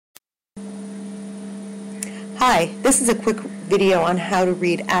Hi, this is a quick video on how to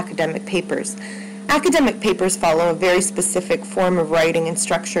read academic papers. Academic papers follow a very specific form of writing and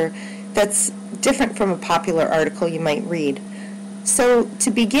structure that's different from a popular article you might read. So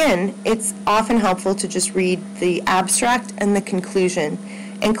to begin, it's often helpful to just read the abstract and the conclusion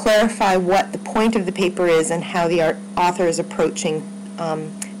and clarify what the point of the paper is and how the author is approaching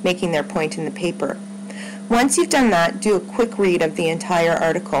making their point in the paper. Once you've done that, do a quick read of the entire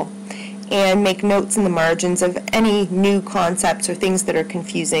article and make notes in the margins of any new concepts or things that are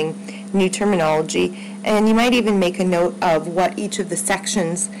confusing, new terminology, and you might even make a note of what each of the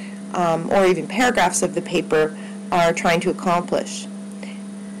sections or even paragraphs of the paper are trying to accomplish.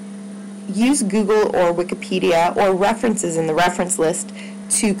 Use Google or Wikipedia or references in the reference list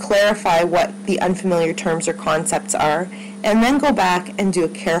to clarify what the unfamiliar terms or concepts are, and then go back and do a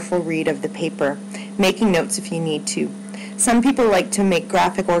careful read of the paper, making notes if you need to. Some people like to make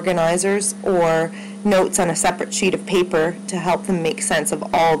graphic organizers or notes on a separate sheet of paper to help them make sense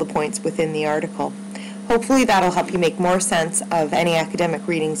of all the points within the article. Hopefully that'll help you make more sense of any academic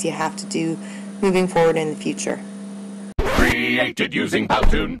readings you have to do moving forward in the future. Created using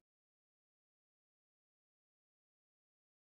Powtoon.